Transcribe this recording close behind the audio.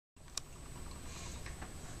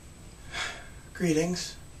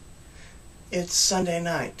Greetings. It's Sunday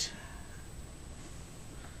night.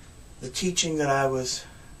 The teaching that I was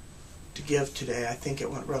to give today, I think it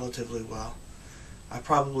went relatively well. I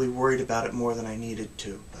probably worried about it more than I needed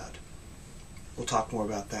to, but we'll talk more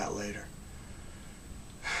about that later.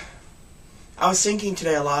 I was thinking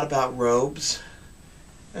today a lot about robes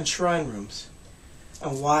and shrine rooms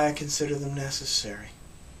and why I consider them necessary.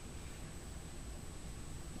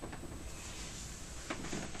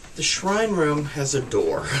 The shrine room has a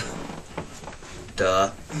door.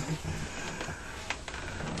 Duh.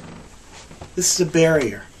 This is a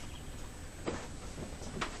barrier.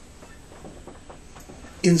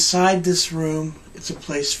 Inside this room, it's a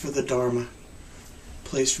place for the Dharma, a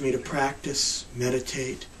place for me to practice,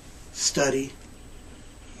 meditate, study.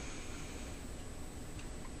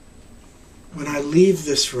 When I leave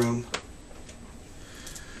this room,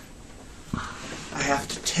 I have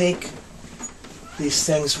to take these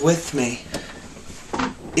things with me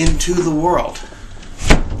into the world.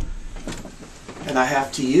 And I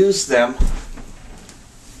have to use them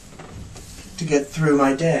to get through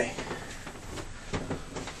my day.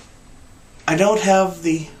 I don't have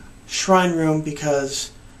the shrine room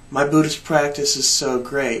because my Buddhist practice is so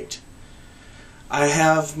great. I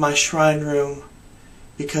have my shrine room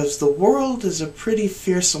because the world is a pretty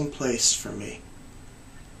fearsome place for me.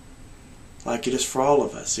 Like it is for all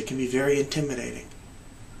of us. It can be very intimidating.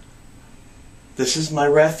 This is my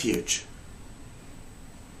refuge.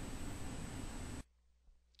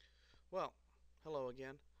 Well, hello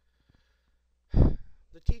again.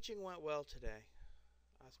 The teaching went well today.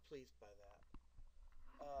 I was pleased by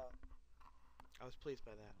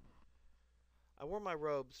that. I wore my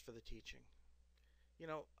robes for the teaching. You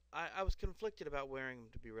know, I was conflicted about wearing them,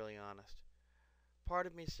 to be really honest. Part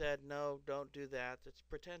of me said, no, don't do that. It's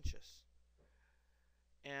pretentious.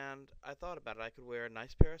 And I thought about it. I could wear a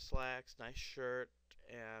nice pair of slacks, nice shirt,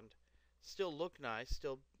 and still look nice,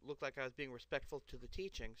 still look like I was being respectful to the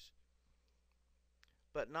teachings,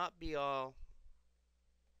 but not be all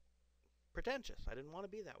pretentious. I didn't want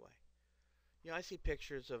to be that way. You know, I see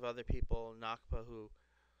pictures of other people in Nakpa who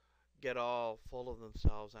get all full of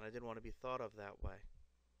themselves, and I didn't want to be thought of that way.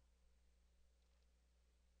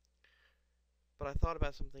 But I thought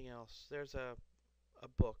about something else. There's a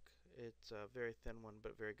book. It's a very thin one,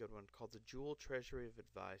 but very good one, called The Jewel Treasury of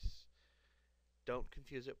Advice. Don't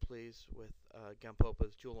confuse it, please, with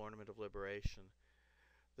Gampopa's Jewel Ornament of Liberation.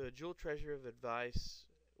 The Jewel Treasury of Advice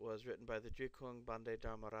was written by the Drikung Bande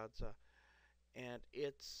Dharmaraja, and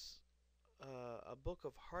it's a book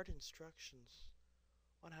of heart instructions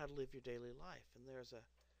on how to live your daily life. And there's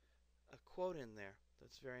a quote in there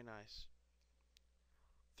that's very nice.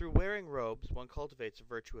 Through wearing robes, one cultivates a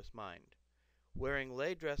virtuous mind. Wearing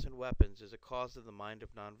lay dress and weapons is a cause of the mind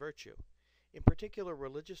of non-virtue. In particular,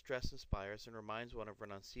 religious dress inspires and reminds one of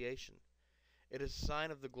renunciation. It is a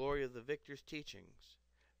sign of the glory of the victor's teachings.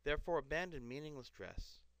 Therefore, abandon meaningless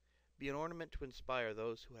dress. Be an ornament to inspire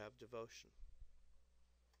those who have devotion.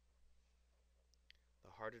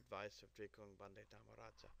 The heart advice of Drikung Bande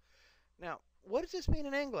Dhamaraja. Now, what does this mean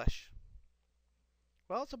in English?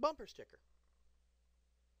 Well, it's a bumper sticker.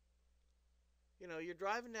 You know, you're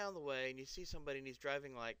driving down the way and you see somebody and he's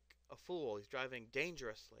driving like a fool. He's driving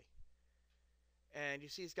dangerously. And you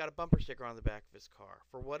see he's got a bumper sticker on the back of his car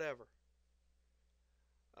for whatever.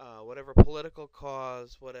 Whatever political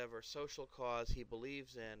cause, whatever social cause he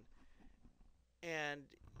believes in. And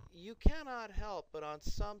you cannot help but on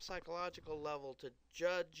some psychological level to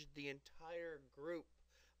judge the entire group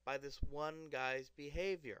by this one guy's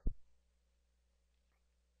behavior.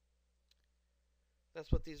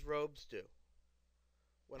 That's what these robes do.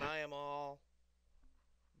 When I am all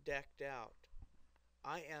decked out,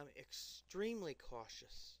 I am extremely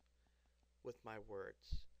cautious with my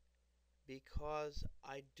words because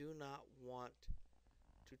I do not want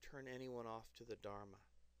to turn anyone off to the Dharma.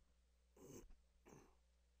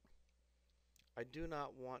 I do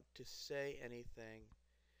not want to say anything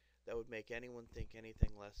that would make anyone think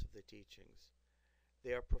anything less of the teachings.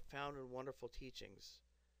 They are profound and wonderful teachings.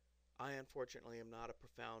 I, unfortunately, am not a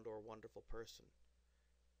profound or wonderful person.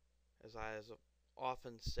 As I have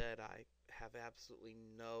often said, I have absolutely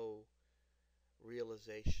no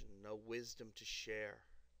realization, no wisdom to share.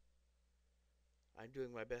 I'm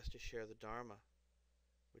doing my best to share the Dharma,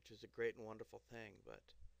 which is a great and wonderful thing, but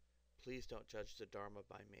please don't judge the Dharma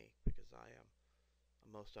by me, because I am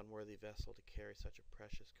a most unworthy vessel to carry such a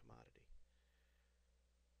precious commodity.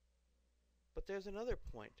 But there's another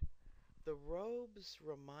point. The robes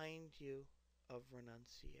remind you of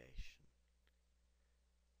renunciation.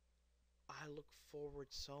 I look forward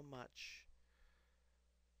so much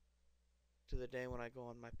to the day when I go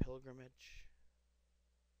on my pilgrimage,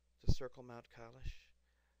 to circle Mount Kailash.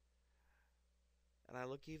 And I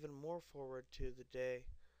look even more forward to the day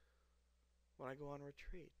when I go on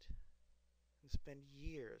retreat and spend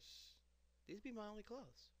years, these be my only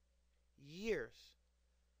clothes, years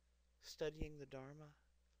studying the Dharma,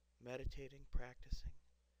 meditating, practicing.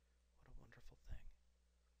 What a wonderful thing.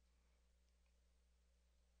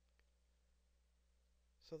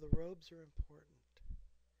 So the robes are important.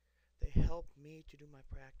 They help me to do my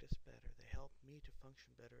practice better. They help me to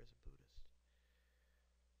function better as a Buddhist.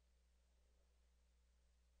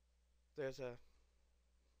 There's a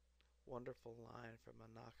wonderful line from a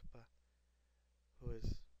Nakpa who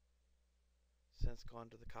has since gone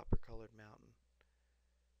to the copper-colored mountain.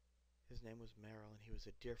 His name was Merrill, and he was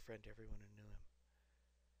a dear friend to everyone who knew him.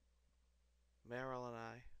 Merrill and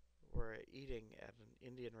I were eating at an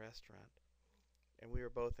Indian restaurant, and we were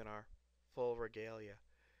both in our full regalia.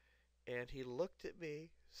 And he looked at me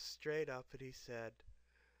straight up and he said,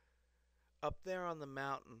 "Up there on the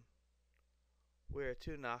mountain, we're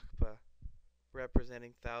two Nakpa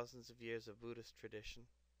representing thousands of years of Buddhist tradition.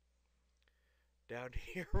 Down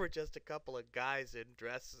here, we're just a couple of guys in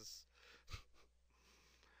dresses."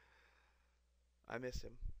 I miss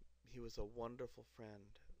him. He was a wonderful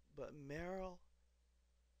friend. But Merrill,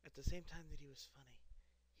 at the same time that he was funny,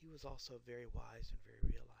 he was also very wise and very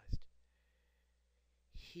realized.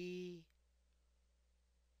 He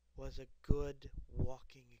was a good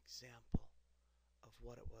walking example of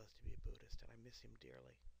what it was to be a Buddhist, and I miss him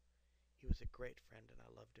dearly. He was a great friend, and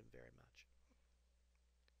I loved him very much.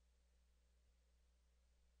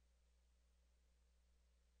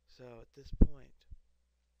 So at this point,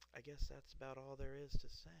 I guess that's about all there is to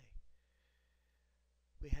say.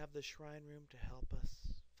 We have the shrine room to help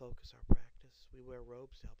us focus our practice. We wear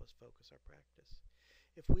robes to help us focus our practice.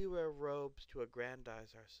 If we wear robes to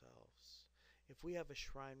aggrandize ourselves, if we have a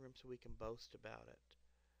shrine room so we can boast about it,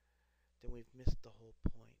 then we've missed the whole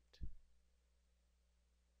point.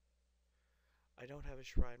 I don't have a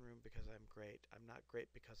shrine room because I'm great. I'm not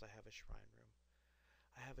great because I have a shrine room.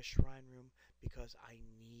 I have a shrine room because I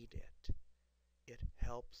need it. It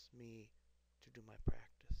helps me to do my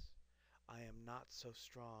practice. I am not so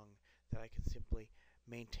strong that I can simply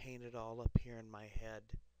maintain it all up here in my head.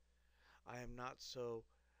 I am not so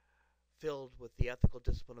filled with the ethical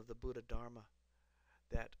discipline of the Buddha Dharma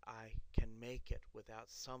that I can make it without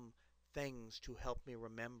some things to help me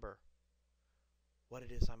remember what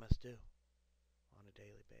it is I must do on a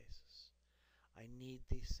daily basis. I need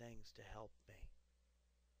these things to help me.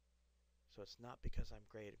 So it's not because I'm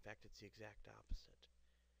great. In fact, it's the exact opposite.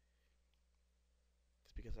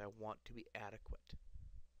 It's because I want to be adequate.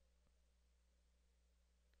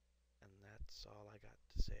 And that's all I got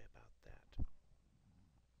to say about that.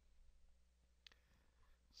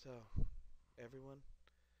 So, everyone,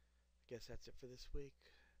 I guess that's it for this week.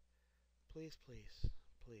 Please, please,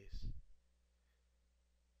 please,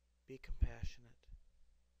 be compassionate.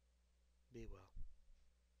 Be well.